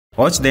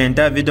Watch the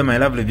entire video, my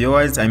lovely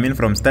viewers, I mean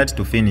from start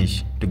to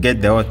finish, to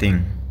get the whole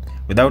thing.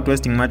 Without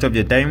wasting much of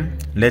your time,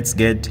 let's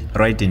get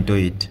right into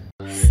it.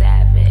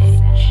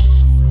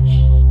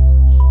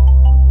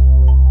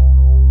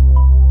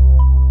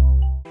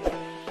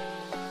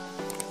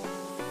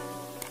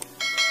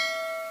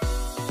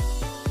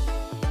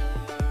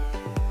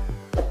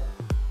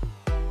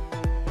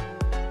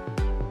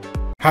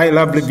 Hi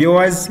lovely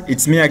viewers,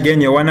 it's me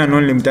again, your one and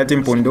only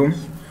Mutati Mpundu.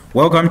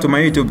 Welcome to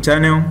my YouTube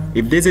channel.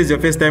 If this is your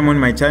first time on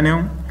my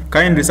channel,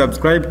 kindly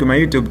subscribe to my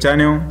YouTube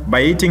channel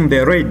by hitting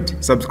the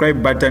red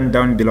subscribe button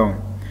down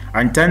below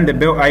and turn the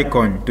bell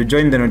icon to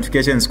join the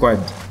notification squad.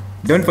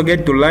 Don't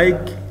forget to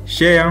like,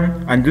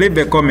 share and leave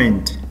a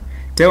comment.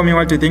 Tell me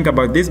what you think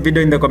about this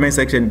video in the comment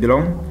section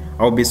below.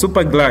 I'll be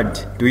super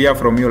glad to hear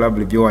from you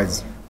lovely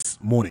viewers.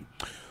 Morning.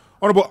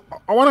 Honorable,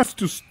 I want us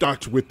to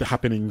start with the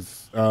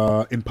happenings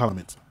in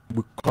Parliament,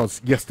 because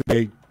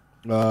yesterday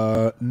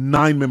 9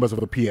 members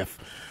of the PF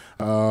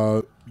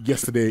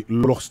yesterday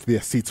lost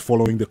their seats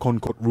following the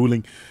Concord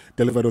ruling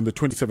delivered on the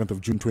 27th of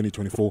June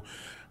 2024.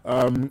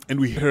 And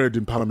we heard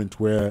in Parliament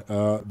where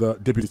the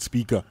Deputy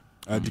Speaker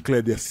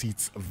declared their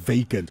seats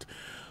vacant.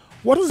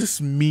 What does this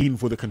mean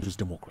for the country's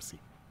democracy?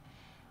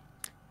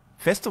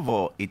 First of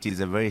all, it is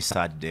a very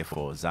sad day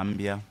for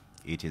Zambia.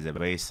 It is a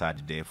very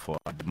sad day for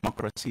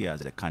democracy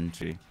as a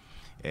country.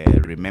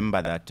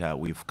 Remember that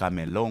we've come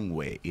a long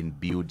way in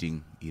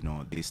building,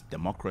 this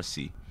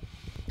democracy.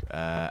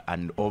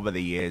 And over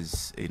the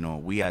years,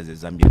 we as a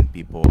Zambian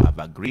people have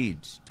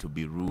agreed to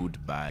be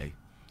ruled by,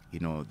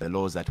 the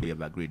laws that we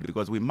have agreed.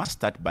 Because we must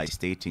start by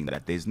stating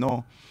that there's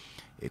no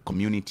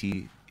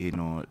community,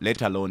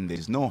 let alone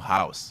there's no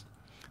house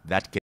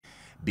that can,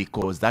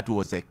 because that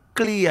was a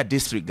clear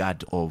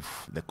disregard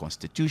of the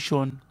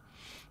Constitution.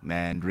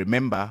 And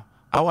remember,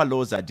 our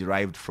laws are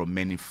derived from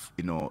many,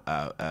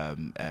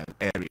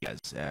 areas.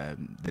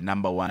 The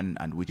number one,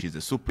 and which is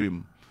the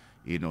supreme,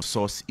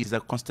 source, is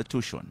the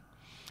Constitution.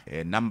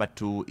 Number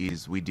two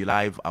is we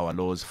derive our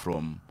laws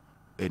from,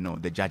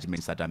 the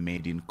judgments that are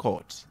made in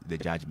court, the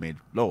judgment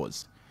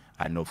laws,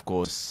 and of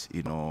course,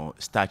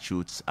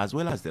 statutes, as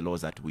well as the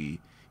laws that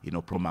we,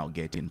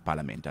 promulgate in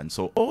Parliament. And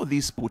so all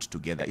this put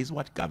together is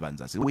what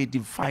governs us. We're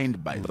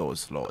defined by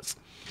those laws.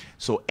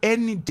 So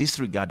any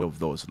disregard of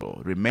those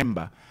laws,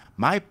 remember,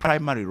 my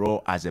primary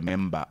role as a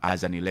member,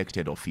 as an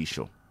elected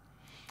official,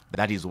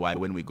 that is why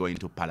when we go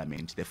into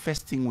Parliament, the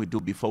first thing we do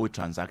before we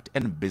transact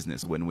any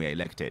business when we are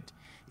elected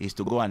is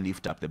to go and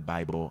lift up the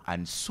Bible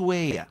and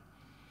swear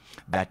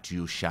that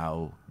you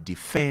shall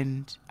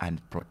defend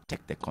and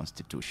protect the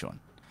Constitution.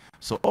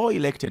 So all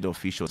elected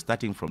officials,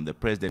 starting from the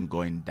president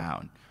going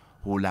down,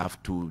 will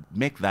have to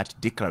make that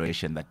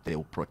declaration that they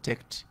will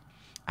protect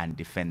and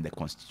defend the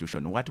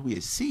Constitution. What we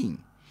are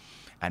seeing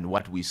and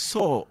what we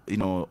saw,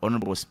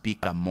 Honorable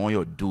Speaker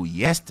Moyo do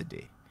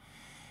yesterday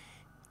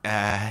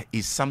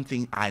is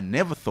something I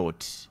never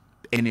thought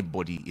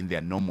anybody in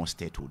their normal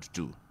state would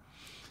do.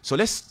 So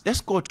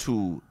let's go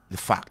to the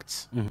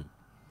facts.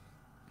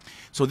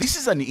 So this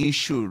is an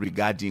issue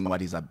regarding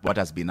what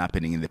has been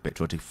happening in the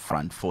patriotic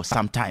front for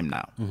some time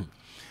now.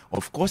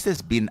 Of course,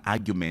 there's been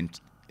argument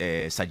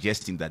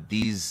suggesting that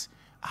these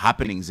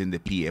happenings in the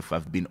PF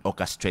have been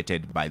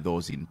orchestrated by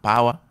those in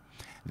power.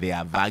 They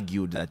have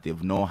argued that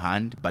they've no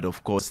hand, but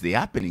of course the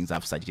happenings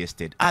have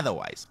suggested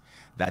otherwise,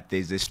 that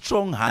there's a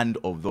strong hand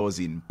of those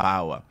in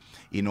power,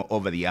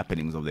 over the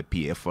happenings of the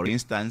PF. For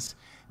instance,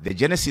 the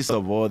genesis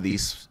of all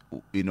this,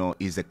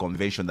 is a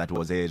convention that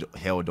was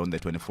held on the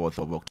 24th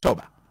of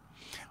October.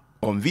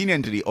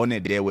 Conveniently on a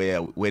day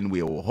when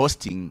we were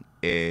hosting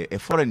a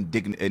foreign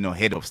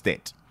head of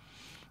state,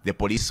 the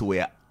police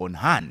were on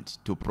hand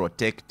to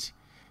protect,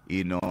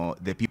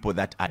 the people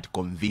that had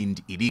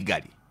convened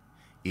illegally,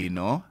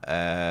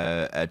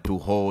 to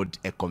hold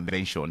a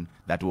convention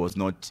that was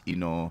not,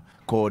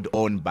 called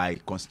on by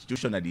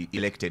constitutionally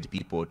elected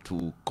people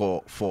to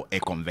call for a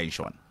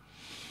convention.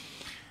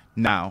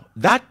 Now,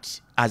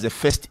 that as a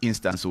first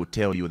instance will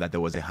tell you that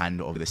there was a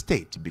hand of the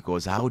state,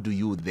 because how do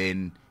you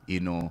then,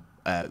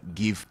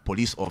 give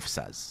police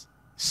officers,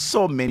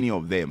 so many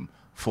of them,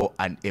 for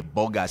a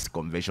bogus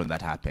convention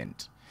that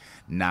happened?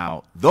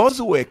 Now, those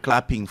who were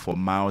clapping for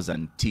Miles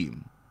and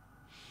team,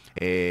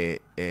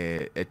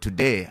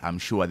 today, I'm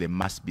sure they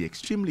must be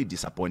extremely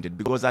disappointed,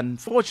 because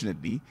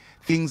unfortunately,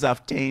 things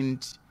have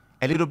turned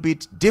a little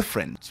bit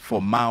different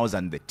for Miles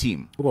and the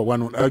team. Well,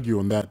 one would argue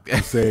on that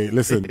and say,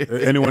 listen,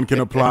 anyone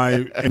can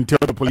apply and tell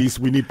the police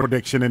we need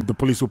protection, and the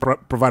police will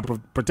provide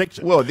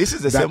protection. Well, this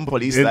is the same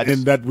police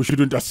and that we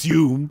shouldn't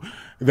assume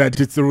that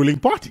it's the ruling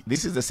party.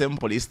 This is the same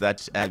police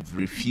that have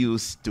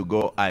refused to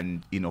go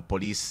and,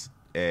 police,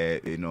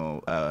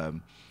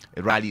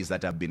 rallies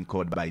that have been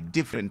called by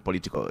different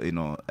political,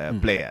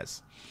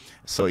 players.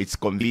 So it's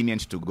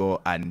convenient to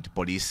go and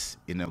police,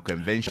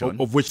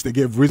 convention. Of which they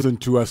gave reason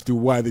to as to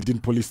why they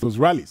didn't police those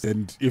rallies.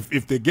 And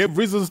if they gave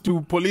reasons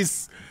to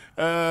police,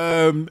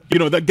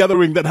 that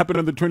gathering that happened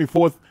on the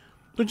 24th,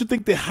 don't you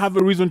think they have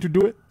a reason to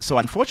do it? So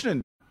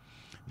unfortunately,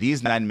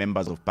 These 9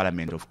 members of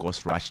parliament, of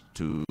course, rushed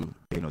to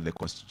the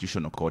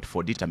Constitutional Court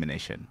for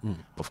determination.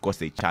 Of course,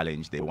 they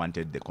challenged. They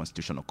wanted the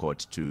Constitutional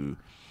Court to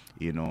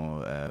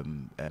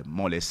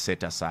more or less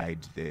set aside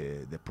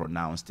the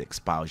pronounced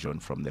expulsion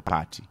from the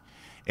party.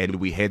 And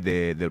we had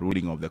the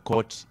ruling of the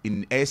court.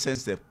 In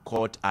essence, the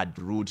court had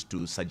ruled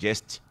to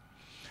suggest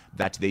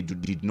that they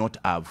did not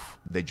have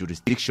the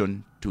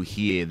jurisdiction to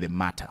hear the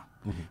matter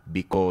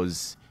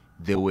because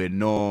there were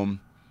no,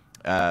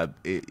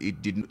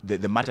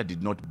 the matter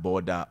did not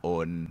border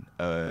on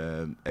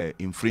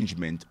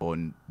infringement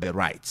on the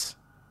rights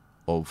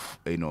of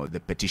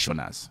the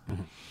petitioners.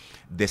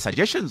 The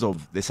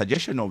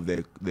suggestion of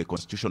the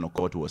Constitutional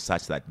Court was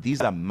such that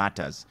these are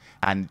matters,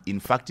 and in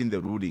fact in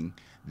the ruling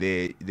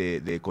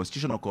the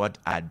Constitutional Court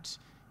had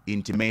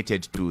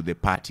intimated to the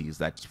parties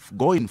that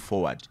going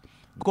forward,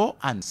 go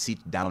and sit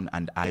down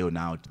and iron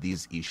out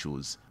these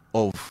issues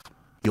of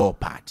your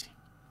party,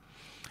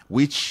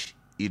 which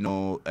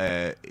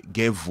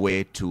gave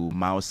way to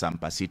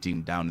Sampa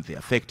sitting down the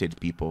affected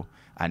people,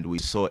 and we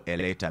saw a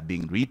letter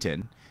being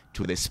written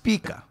to the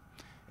Speaker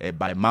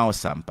by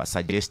Sampa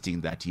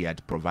suggesting that he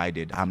had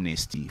provided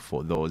amnesty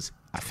for those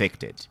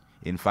affected.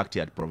 In fact, he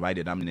had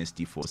provided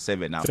amnesty for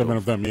 7 out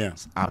of them,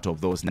 out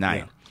of those 9.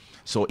 Yeah.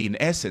 So in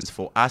essence,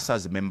 for us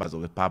as members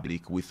of the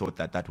public, we thought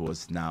that that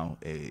was now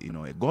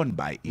a gone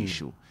by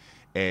issue.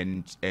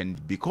 And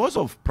because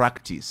of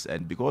practice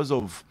and because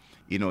of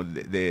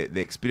the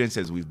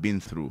experiences we've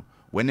been through,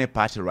 when a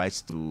party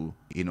writes to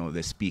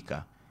the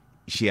Speaker,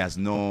 she has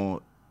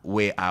no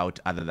way out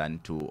other than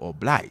to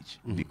oblige,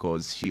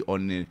 because she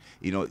only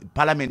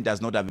Parliament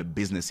does not have a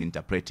business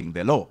interpreting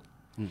the law.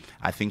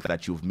 I think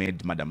that you've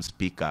made Madam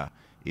Speaker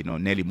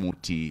Nelly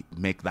Muti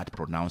make that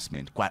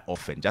pronouncement quite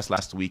often. Just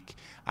last week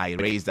I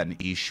raised an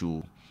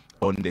issue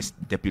on this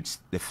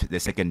the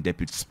second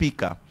deputy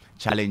speaker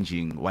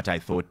challenging what I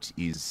thought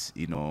is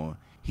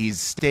his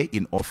stay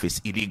in office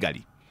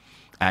illegally.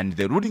 And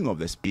the ruling of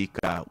the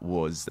Speaker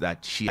was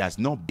that she has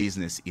no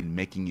business in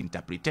making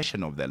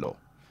interpretation of the law.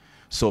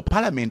 So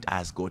Parliament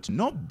has got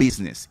no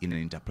business in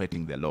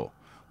interpreting the law.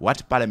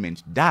 What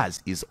Parliament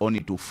does is only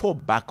to fall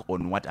back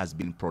on what has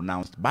been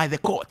pronounced by the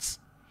courts.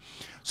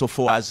 So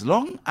for as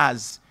long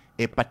as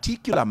a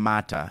particular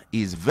matter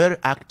is very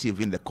active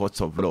in the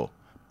courts of law,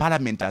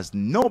 Parliament has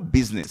no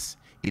business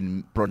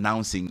in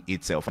pronouncing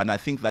itself. And I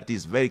think that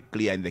is very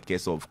clear in the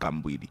case of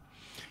Kambwili,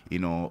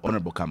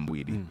 Honorable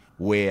Kambwili,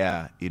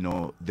 where,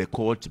 the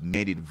court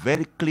made it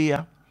very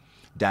clear,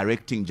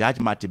 directing Judge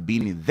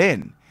Matibini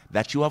then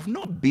that you have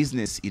no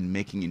business in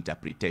making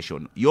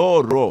interpretation.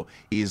 Your role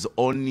is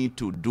only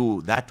to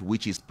do that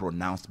which is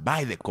pronounced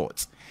by the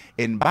courts.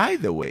 And by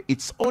the way,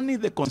 it's only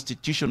the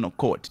Constitutional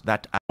Court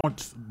that are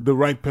not the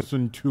right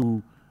person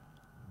to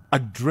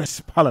address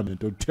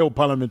Parliament or tell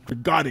Parliament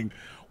regarding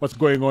what's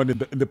going on in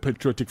the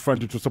Patriotic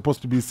Front, which was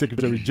supposed to be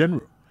Secretary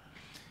General.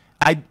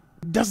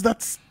 Does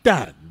that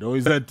stand, or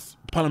is that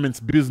Parliament's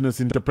business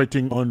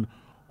interpreting on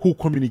who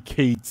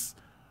communicates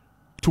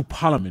to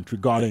Parliament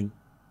regarding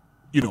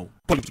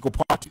political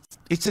parties?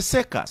 It's a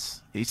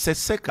circus. It's a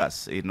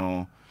circus,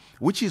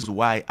 which is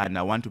why, and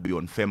I want to be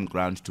on firm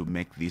ground to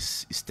make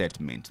this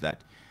statement, that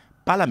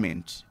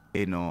Parliament,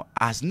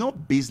 has no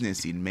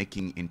business in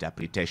making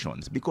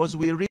interpretations, because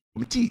we read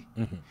committee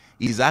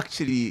is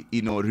actually,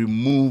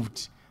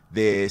 removed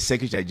the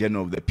Secretary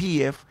General of the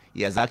PF.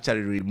 He has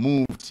actually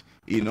removed,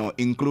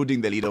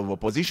 including the leader of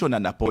opposition,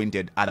 and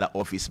appointed other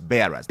office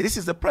bearers. This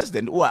is the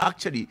president who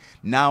actually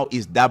now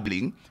is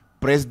doubling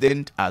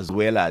president as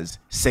well as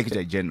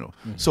Secretary General.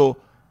 So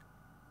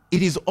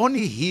it is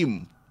only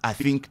him, I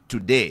think,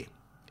 today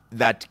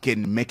that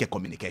can make a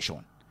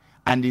communication.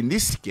 And in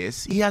this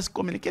case, he has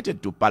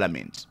communicated to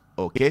Parliament.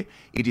 Okay,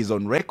 it is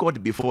on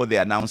record before the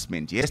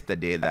announcement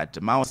yesterday that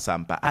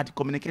Sampa had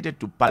communicated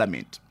to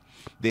Parliament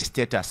the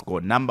status quo.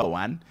 Number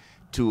one,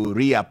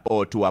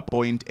 to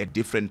appoint a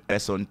different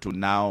person to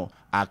now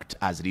act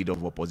as leader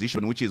of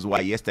opposition, which is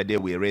why yesterday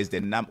we raised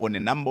on a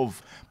number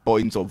of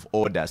points of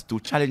orders to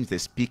challenge the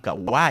Speaker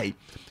why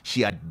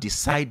she had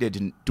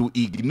decided to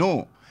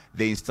ignore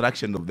the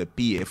instruction of the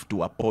PF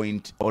to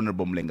appoint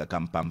Honorable Mlenga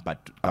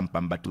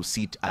Kampamba to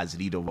sit as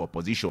leader of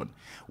opposition,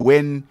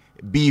 when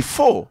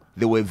before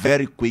they were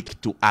very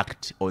quick to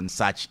act on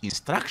such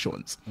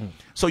instructions.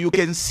 So you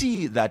can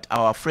see that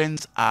our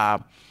friends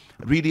are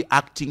really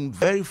acting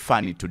very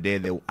funny today.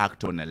 They will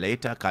act on a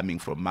letter coming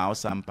from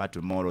Sampa.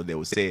 Tomorrow they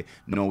will say,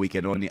 no, we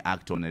can only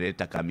act on a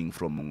letter coming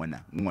from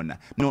Ngona.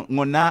 No,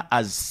 Ngona,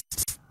 as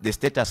the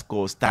status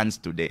quo stands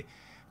today,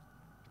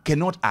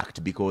 cannot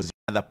act because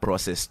the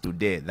process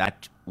today,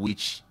 that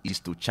which is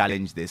to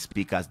challenge the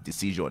Speaker's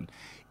decision.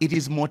 It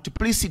is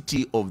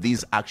multiplicity of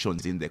these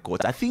actions in the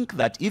court. I think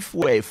that if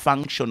we're a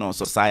functional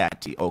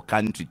society or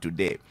country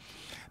today,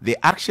 the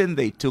action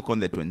they took on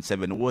the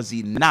 27th was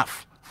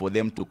enough for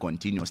them to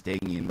continue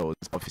staying in those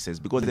offices,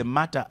 because the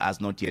matter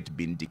has not yet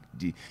been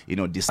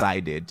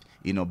decided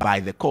by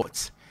the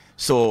courts.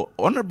 So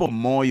Honorable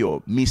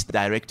Moyo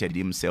misdirected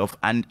himself,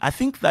 and I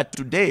think that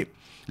today,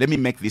 let me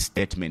make this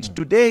statement.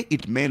 Today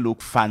it may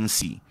look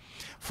fancy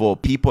for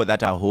people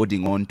that are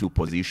holding on to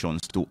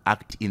positions to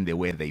act in the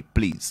way they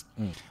please.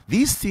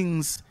 These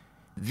things,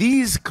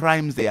 these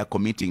crimes they are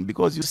committing,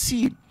 because you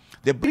see,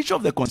 the breach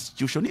of the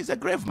Constitution is a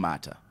grave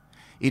matter.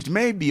 It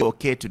may be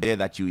okay today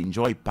that you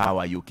enjoy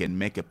power, you can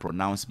make a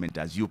pronouncement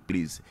as you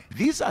please.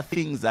 These are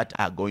things that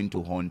are going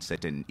to haunt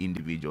certain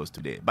individuals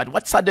today. But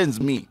what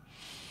saddens me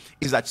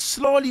is that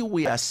slowly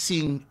we are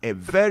seeing a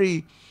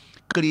very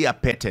clear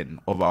pattern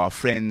of our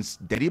friends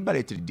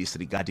deliberately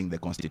disregarding the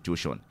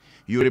Constitution.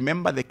 You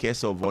remember the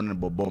case of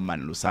Honorable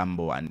Bowman,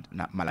 Lusambo, and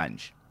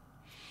Malange.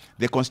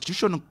 The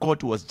Constitutional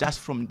Court was just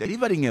from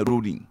delivering a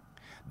ruling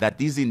that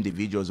these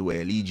individuals were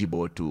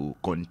eligible to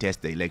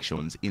contest the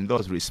elections in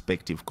those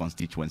respective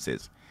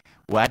constituencies.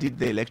 What did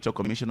the Electoral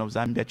Commission of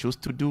Zambia choose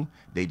to do?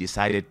 They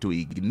decided to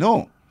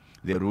ignore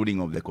the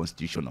ruling of the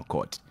Constitutional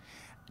Court.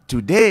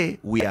 Today,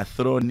 we are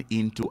thrown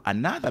into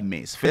another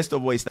mess. First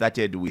of all, it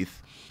started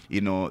with,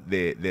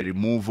 the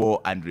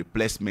removal and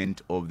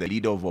replacement of the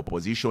leader of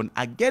opposition.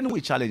 Again, we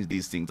challenge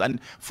these things.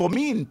 And for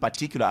me in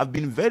particular, I've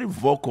been very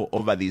vocal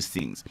over these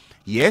things.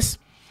 Yes,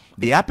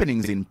 the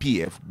happenings in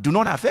PF do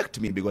not affect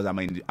me because I'm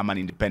an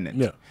independent.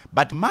 Yeah.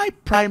 But my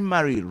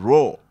primary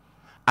role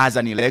as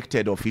an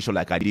elected official,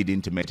 like I did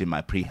intimate in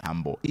my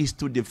preamble, is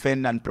to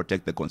defend and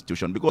protect the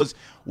Constitution. Because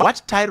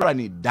what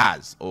tyranny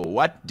does, or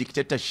what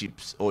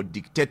dictatorships or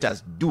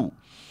dictators do,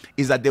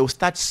 is that they will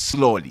start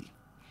slowly.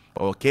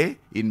 Okay,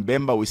 in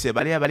Bemba we say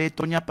they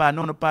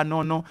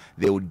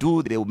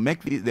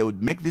will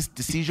make this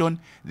decision.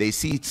 They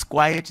see it's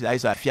quiet.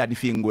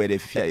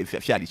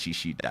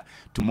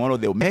 Tomorrow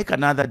they will make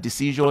another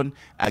decision.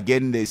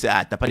 Again they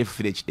say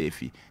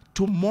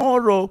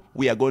tomorrow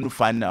we are going to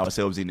find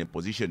ourselves in a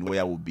position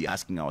where we'll be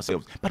asking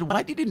ourselves, but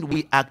why didn't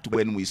we act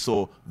when we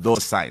saw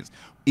those signs?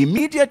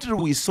 Immediately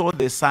we saw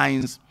the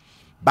signs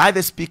by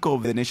the Speaker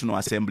of the National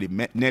Assembly,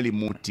 Nelly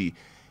Muti,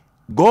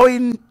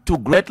 going to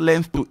great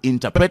length to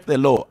interpret the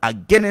law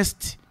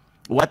against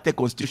what the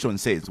Constitution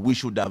says. We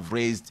should have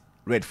raised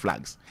red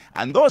flags.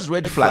 And those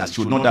red flags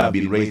should not have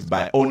been raised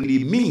by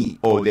only me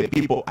or the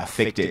people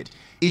affected.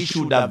 It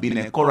should have been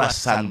a chorus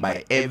sung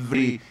by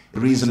every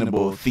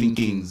reasonable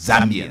thinking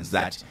Zambians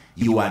that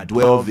you are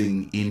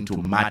delving into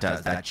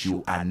matters that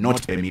you are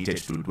not permitted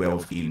to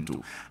delve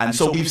into. And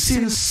so we've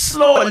seen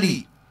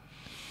slowly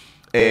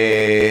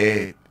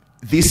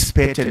this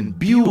pattern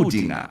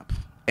building up.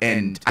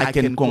 And I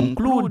can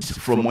conclude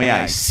from where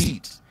I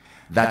sit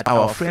that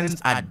our friends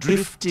are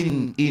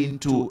drifting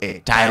into a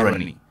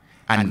tyranny.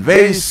 And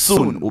very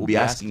soon we'll be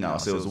asking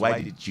ourselves, why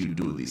did you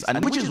do this?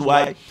 And which is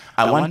why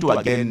I want to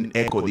again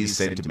echo these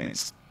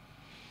sentiments.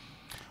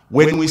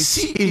 When we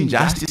see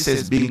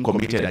injustices being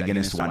committed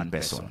against one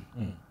person,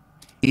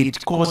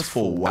 it calls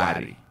for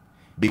worry.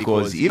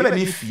 Because even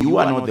if you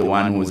are not the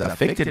one who is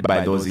affected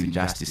by those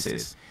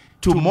injustices,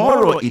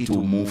 tomorrow it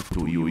will move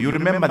to you. You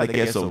remember the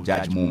case of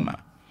Judge Muma.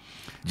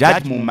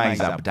 Judge Muma is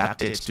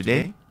abducted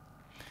today.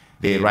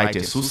 They write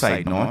a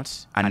suicide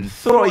note and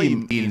throw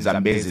him in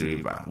Zambezi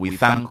River. We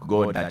thank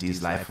God that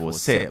his life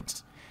was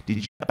saved.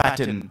 The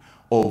pattern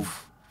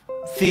of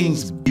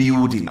things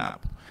building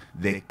up,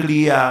 the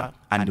clear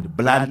and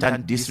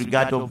blatant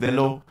disregard of the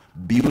law,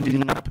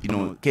 building up,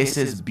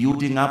 cases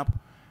building up.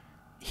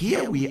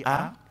 Here we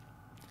are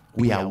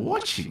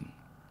watching.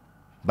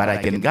 But I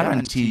can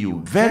guarantee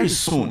you, very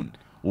soon,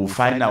 we'll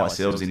find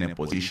ourselves in a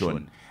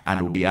position and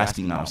we'll be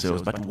asking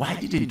ourselves, but why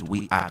didn't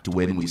we act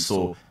when we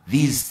saw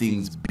these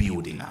things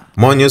building up?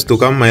 More news to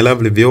come, my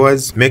lovely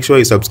viewers. Make sure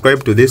you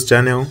subscribe to this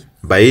channel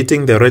by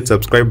hitting the red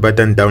subscribe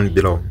button down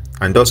below.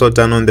 And also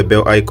turn on the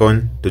bell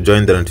icon to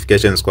join the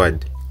notification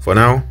squad. For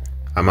now,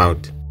 I'm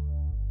out.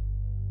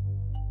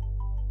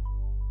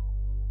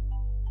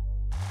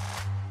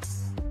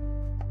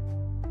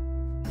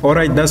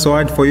 Alright, that's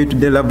all for you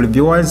today, lovely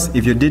viewers.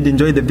 If you did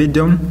enjoy the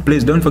video,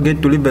 please don't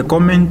forget to leave a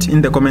comment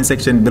in the comment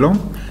section below.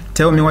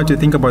 Tell me what you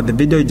think about the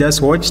video you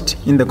just watched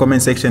in the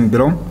comment section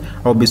below.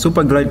 I'll be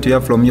super glad to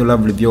hear from you,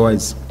 lovely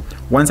viewers.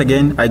 Once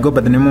again, I go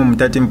by the name of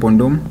Mutati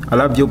Mpundu. I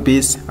love you,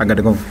 peace, I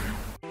gotta go.